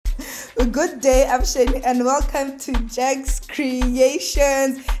Good day, I'm Shani, and welcome to Jack's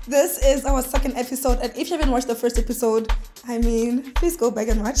Creations. This is our second episode, and if you haven't watched the first episode, please go back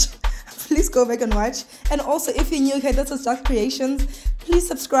and watch. Please go back and watch. And also, if you're new here, this is Jack's Creations. Please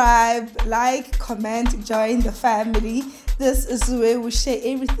subscribe, like, comment, join the family. This is where we share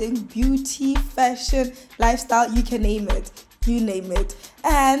everything: beauty, fashion, lifestyle, you can name it. You name it.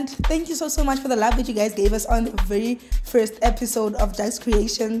 And thank you so much for the love that you guys gave us on the very first episode of Jack's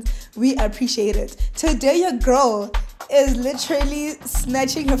Creations. We appreciate it. Today your girl is literally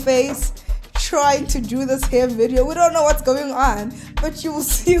snatching her face, trying to do this hair video. We don't know what's going on, but you will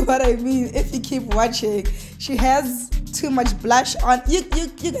see what I mean if you keep watching. She has too much blush on. You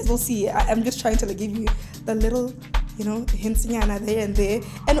guys will see. I'm just trying to give you the little hints there and there.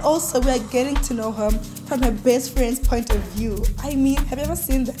 And also we are getting to know her from her best friend's point of view. Have you ever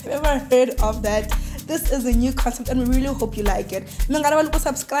seen that? Have you ever heard of that? This is a new concept and we really hope you like it.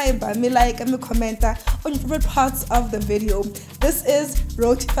 Subscribe, like, and comment on your favorite parts of the video. This is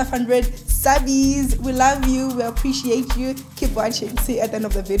Road to 500 subbies. We love you, we appreciate you. Keep watching. See you at the end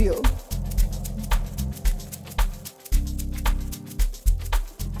of the video.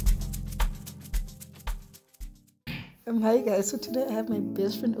 Hi guys, so today I have my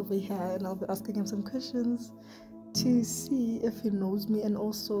best friend over here and I'll be asking him some questions to see if he knows me, and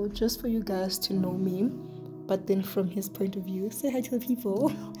also just for you guys to know me, but then from his point of view. Say hi to the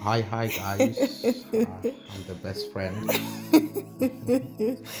people. Hi guys. I'm the best friend.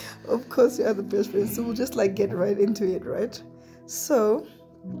 Of course you are the best friend, so we'll just get right into it, right? So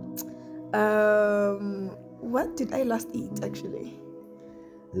what did I last eat actually?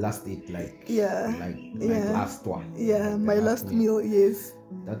 Last one. Yeah, my last meal, yes.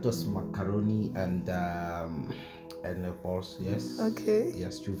 That was macaroni and of course, yes. Okay.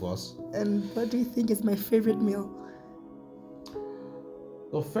 Yes, chuvos. And what do you think is my favorite meal?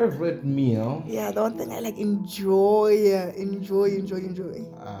 Your favorite meal? Yeah, the one thing I enjoy.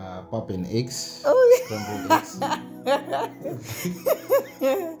 Popping eggs. Oh yeah. Scrambled eggs.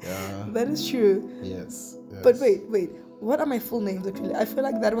 Yeah. That is true. Yes. But wait. What are my full names actually? I feel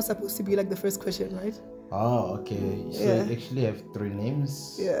like that was supposed to be the first question, right? Oh, okay. So you actually have 3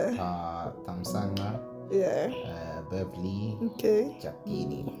 names. Yeah. Tamsanga. Yeah. Beverly. Okay.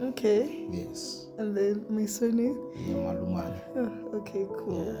 Jakini. Okay. Yes. And then my surname? Malumani. Oh, okay,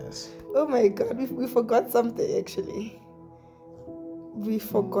 cool. Yes. Oh my god, we forgot something actually. We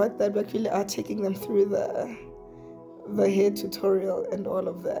forgot that we actually are taking them through the hair tutorial and all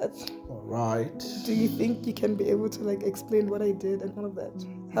of that. All right. Do you think you can be able to explain what I did and all of that?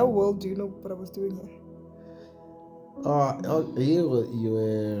 How well do you know what I was doing here? You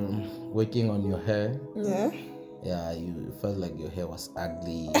were working on your hair. Yeah. Yeah, you felt like your hair was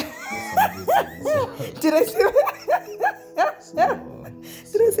ugly. Did I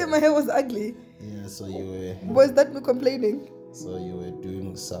say my hair was ugly? Yeah, so you were. Was that me complaining? So you were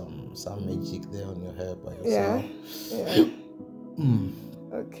doing some magic there on your hair by yourself. Yeah.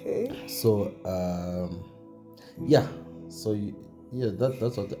 Okay. So yeah. So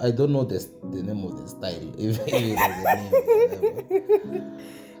that's what I don't know the name of the style. If it has a name.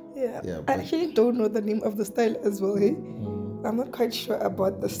 Yeah. I actually don't know the name of the style as well. Hey? I'm not quite sure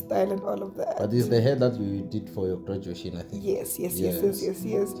about the style and all of that. But it's the hair that we did for your graduation, I think. Yes. Just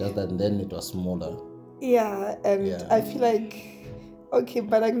that then it was smaller. Yeah, and I feel okay,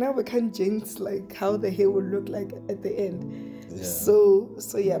 but now we can't jinx how the hair will look at the end. Yeah. So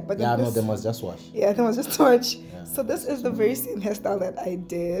yeah, but they must just wash. Yeah, they must just wash. Yeah. So this is the very same hairstyle that I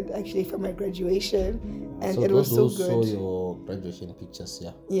did actually for my graduation, and so it was so good. Saw your graduation pictures,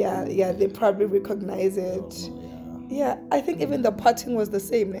 yeah. Yeah, they probably recognize it. Yeah, I think even the parting was the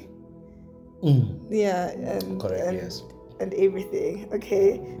same. Yeah, and correct. Yes. And everything.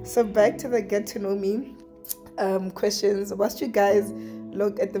 Okay, so back to the get to know me questions. Once you guys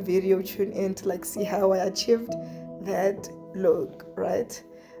look at the video, tune in to see how I achieved that look, right?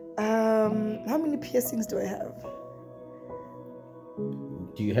 How many piercings do I have?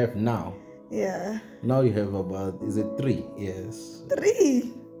 Do you have now? Yeah. Now you have about, is it 3? Yes.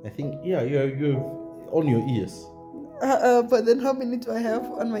 3? I think, you have on your ears. But then how many do I have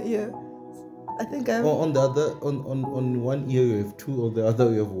on my ear? I think I have... on the other, on one ear you have 2, on the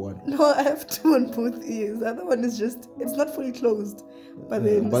other you have 1. No, I have 2 on both ears. The other one is just, it's not fully closed. But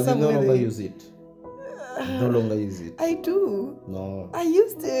then you no longer use it. No longer use it. I do. No. I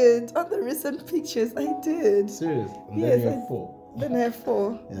used it on the recent pictures. I did. Serious? And yes, then you have 4. Then I have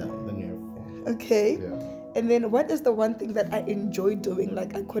 4. Yeah, then you have 4. Okay. Yeah. And then what is the one thing that I enjoy doing? I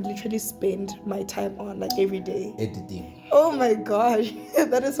could literally spend my time on every day. Editing. Oh my gosh.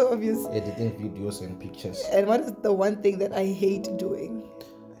 That is so obvious. Editing videos and pictures. And what is the one thing that I hate doing?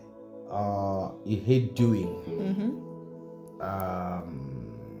 You hate doing.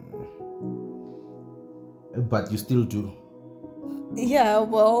 But you still do. Yeah,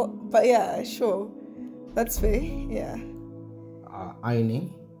 well, but yeah, sure. That's fair, yeah.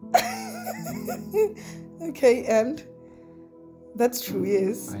 Ironing. Okay, and that's true,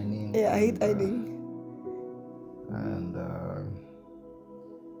 yes. Ironing. Yeah, I hate ironing.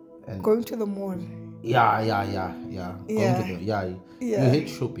 And going to the mall. Yeah. Yeah. You hate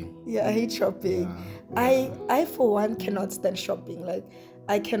shopping. Yeah, I hate shopping. Yeah. I for one cannot stand shopping. Like,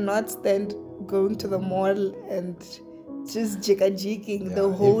 I cannot stand going to the mall and just jigga-jigging the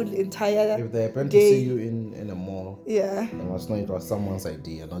whole entire If they happen day. to see you in a mall, they must know it was someone's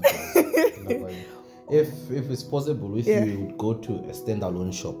idea, not yours. If it's possible, if you would go to a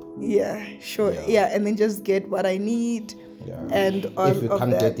standalone shop. Yeah, sure. Yeah, and then just get what I need. Yeah. And all if you of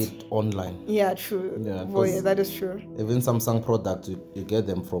can't that. get it online. Yeah, true. Yeah, that is true. Even Samsung products, you get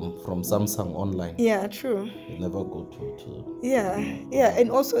them from Samsung online. Yeah, true. You never go to. Yeah, and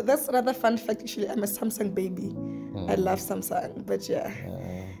also that's another fun fact. Actually, I'm a Samsung baby. I love Samsung, but yeah.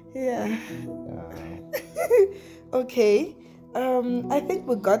 Okay. I think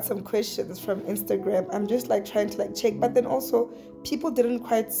we got some questions from Instagram. I'm just like trying to like check, but then also people didn't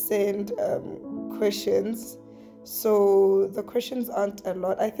quite send questions. So the questions aren't a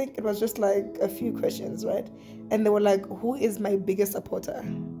lot. I think it was just like a few questions, right? And they were like, who is my biggest supporter?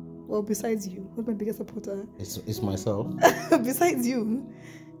 Well, besides you, who's my biggest supporter? It's myself. Besides you.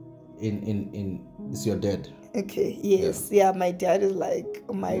 It's your dad. Okay, yes. Yeah, my dad is like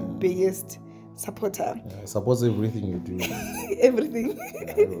my biggest supporter. Yeah, supports everything you do. Everything.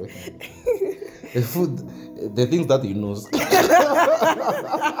 The food, the things that he knows.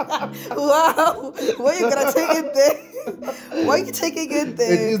 Wow, why are you gonna take it there? Why are you taking it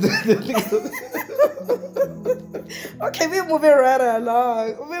there? Okay, we're moving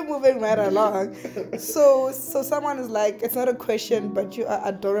right along. So someone is like, it's not a question, but you are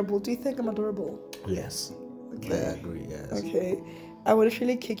adorable. Do you think I'm adorable? Yes. Okay. I agree, yes. Okay. I would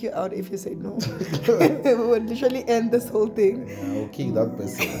literally kick you out if you say no. We would literally end this whole thing. Yeah, I'll kick that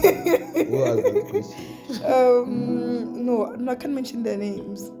person. Who has that question? No, I can't mention their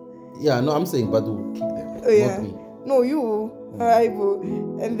names. Yeah, no, I'm saying, but we'll kick them. Oh, yeah. Not me. No, you. I will.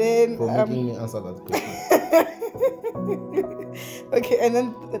 And then. For making me answer that question. Okay, and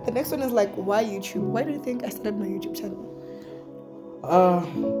then the next one is like, why YouTube? Why do you think I started my YouTube channel?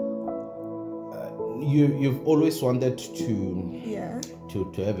 You've always wanted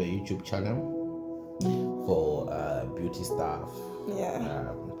to have a YouTube channel for beauty stuff. Yeah.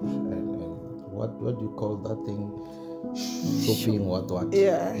 And what do you call that thing? Shopping, what?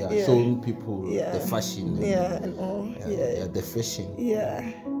 Yeah. Showing people the fashion. And all. The fashion. Yeah.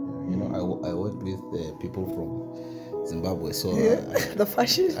 You know, I work with people from Zimbabwe, so the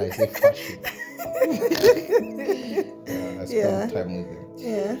fashion. I say fashion. I spend time with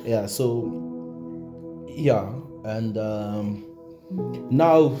them. Yeah. So. Yeah, and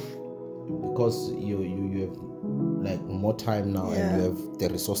now because you have like more time now and you have the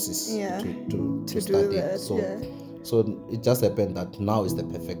resources to study, so it just happened that now is the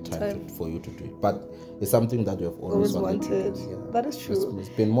perfect time for you to do it. But it's something that you have always wanted. Yeah. That is true. It's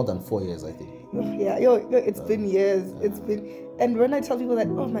been more than 4 years, I think. Yeah, it's been years. It's been, and when I tell people that,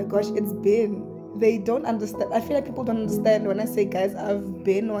 oh my gosh, it's been. They don't understand. I feel like people don't understand when I say, guys, I've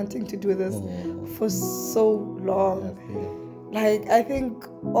been wanting to do this for so long. Like, I think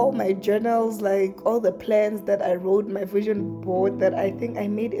all my journals, like all the plans that I wrote, my vision board that I think I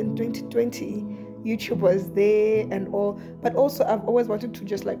made in 2020, YouTube was there and all. But also, I've always wanted to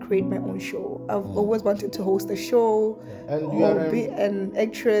just like create my own show. I've always wanted to host a show and or be an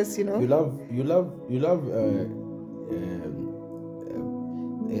actress. You know, you love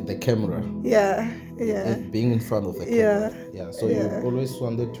the camera. Being in front of the camera. So you always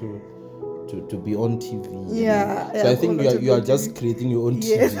wanted to be on TV. So I think you are just creating your own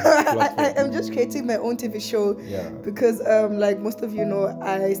TV platform. I am just creating my own TV show. Because like most of you know,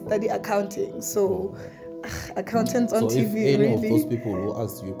 I study accounting. So accountants on TV. If any of those people who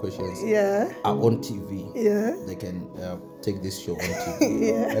ask you questions are on TV, they can take this show on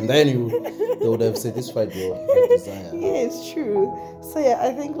TV. And then they would have satisfied your desire. Yeah, it's true. So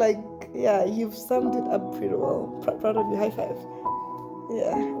I think like you've summed it up pretty well. Proud of you. High five.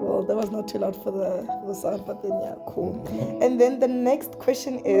 Yeah, well, that was not too loud for the sound, but then cool. And then the next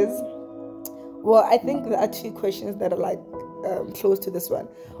question is, well, I think there are two questions that are like close to this one.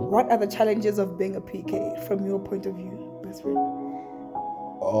 What are the challenges of being a PK from your point of view, best friend?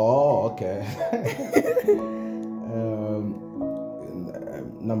 Oh, okay.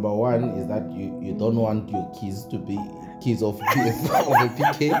 Number one is that you don't want your kids to be kids of a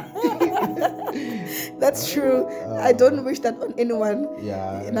PK. That's true. I don't wish that on anyone.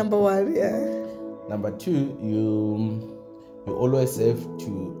 Yeah. Number one, yeah. Number two, you always have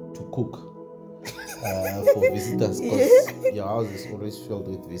to cook for visitors, because your house is always filled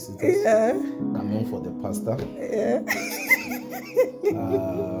with visitors coming for the pasta. Yeah.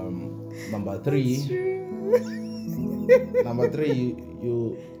 Number three,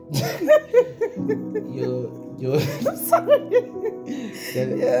 you I'm sorry.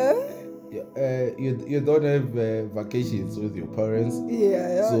 You don't have vacations with your parents.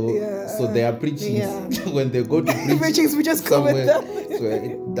 So they are preaching. When they go to preach, preachings, we just go with them. So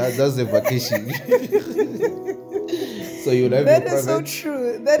that's a vacation. So you'll have that your is private, so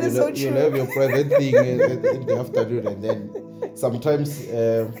true. That is so true. You'll have your private thing in the afternoon, and then sometimes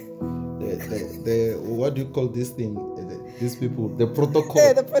the what do you call this thing? These people, the protocol,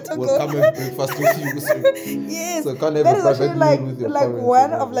 will come and breakfast with you. So, yes, so can't have that a is private actually meal with your like parents,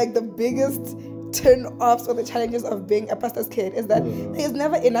 one of like the biggest turn-offs or the challenges of being a pastor's kid is that there's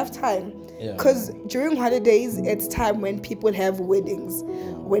never enough time. Because during holidays, it's time when people have weddings,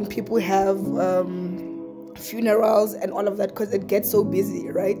 when people have funerals and all of that, because it gets so busy,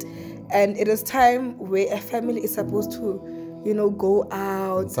 right? And it is time where a family is supposed to, go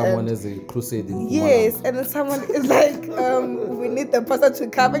out. And someone has a crusade in Yes, and then someone is like, we need the pastor to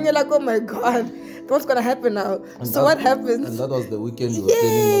come, and you're like, oh my God, what's gonna happen now? And so what happens? And that was the weekend you were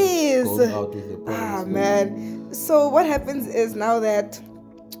planning on going out with your parents. Ah man. So what happens is now that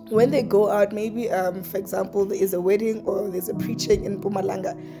when they go out, maybe for example, there is a wedding or there's a preaching in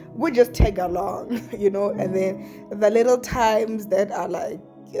Mpumalanga, we just tag along, and then the little times that are like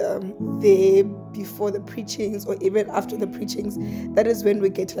there before the preachings or even after the preachings, that is when we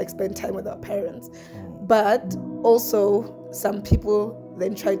get to like spend time with our parents. But also some people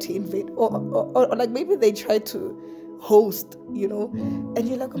then try to invade or like maybe they try to host, and you're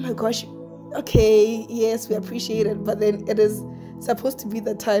like, oh my gosh, okay, yes, we appreciate it, but then it is supposed to be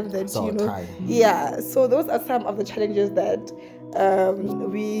the time that so those are some of the challenges that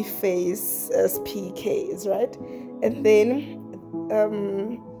we face as PKs, right? And then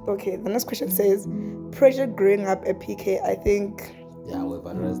okay, the next question says pressure growing up a PK. I think we've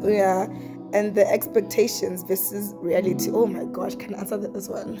addressed that. And the expectations versus reality. Oh my gosh, can I answer this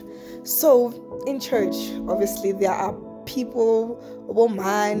one? So in church, obviously there are people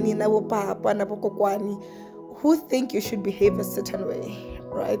who think you should behave a certain way,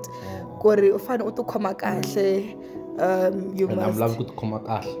 right? You and must.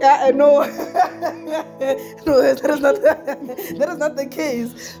 I know. No, that is not the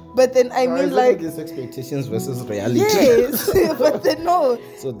case. But then I mean, like these expectations versus reality. Yes, but then no.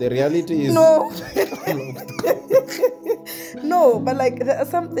 So the reality is no. No, but like there are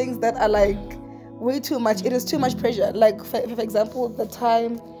some things that are like way too much. It is too much pressure. Like for example, the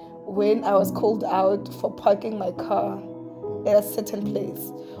time when I was called out for parking my car at a certain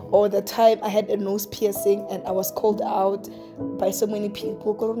place, or the time I had a nose piercing and I was called out by so many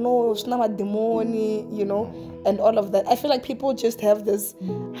people, no, it's not a demon, and all of that. I feel like people just have this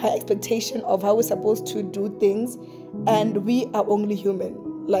high expectation of how we're supposed to do things, and we are only human.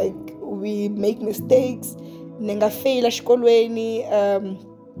 Like, we make mistakes, nenga fail shikolweni,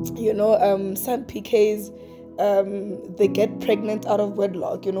 some PKs, they get pregnant out of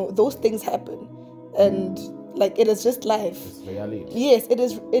wedlock, those things happen. And like, it is just life. It's reality. Yes, it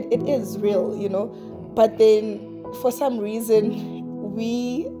is. It is real, But then, for some reason,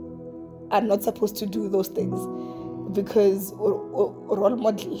 we are not supposed to do those things because role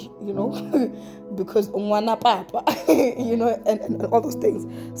model, because umwana papa, and all those things.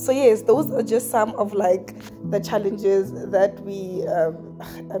 So yes, those are just some of like the challenges that we,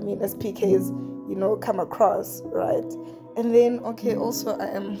 as PKs, come across, right? And then, okay, also I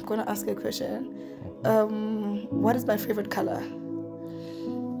am gonna ask a question. What is my favorite color?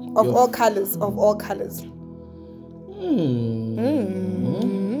 Of all colors. Of all colors.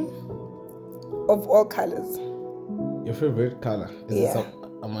 Your favorite color?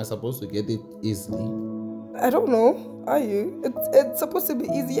 Am I supposed to get it easily? I don't know. Are you? It's supposed to be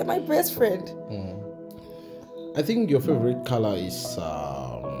easy. You're my best friend. I think your favorite color is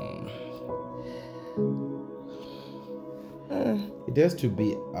it has to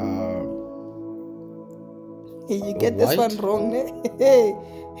be you get white? This one wrong, eh?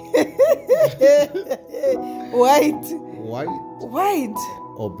 White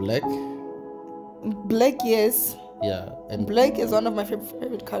or black? Black, yes. Yeah, and black is one of my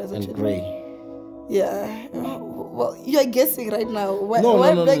favorite colors. And actually. gray. Yeah. Well, you're guessing right now. Why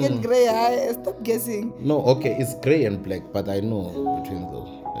black and gray? Stop guessing. No, okay, it's gray and black, but I know between those.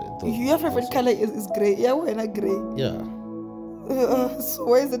 Your favorite color is gray. Yeah, we're not gray. Yeah. So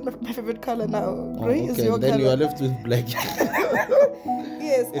why is it my favorite color now? Gray is your then color. you are left with black.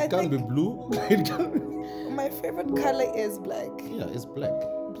 Yes, it can't be blue. It can't be... My favorite color is black. Yeah, it's black.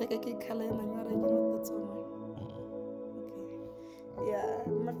 Black color, you know that's all. Okay. Yeah,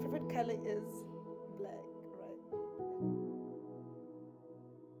 my favorite color is black, right?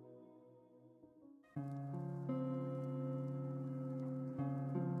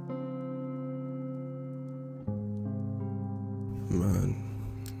 Man,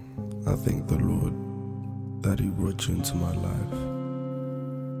 I thank the Lord that He brought you into my life.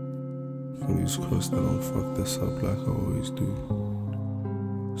 Fingers crossed I don't fuck this up like I always do.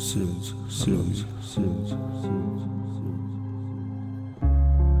 Sins.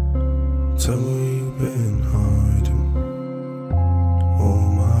 Tell me where you've been hiding all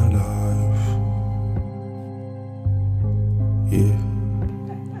my life. Yeah.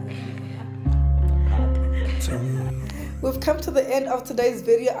 Tell me. We've come to the end of today's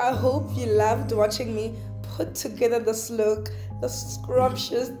video. I hope you loved watching me put together this look, the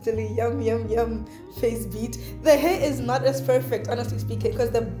scrumptious, yum face beat. The hair is not as perfect, honestly speaking,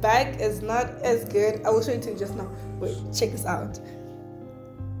 because the back is not as good. I will show it to you just now. Wait, check this out.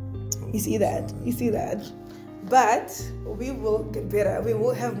 You see that? But we will get better. We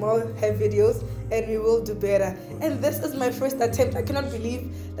will have more hair videos and we will do better. And this is my first attempt. I cannot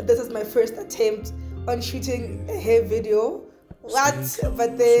believe that this is my first attempt on shooting a hair video. What?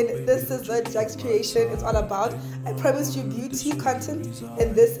 But then this is what Jack's creation is all about. I promised you beauty content,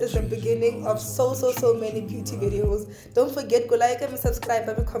 and this is the beginning of so many beauty videos. Don't forget to like and subscribe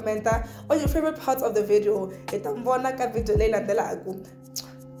and comment on your favorite parts of the video. I ain't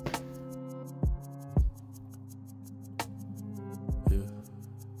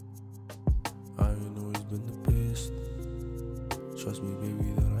always been the best. Trust me,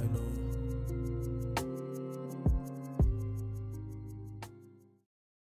 baby, that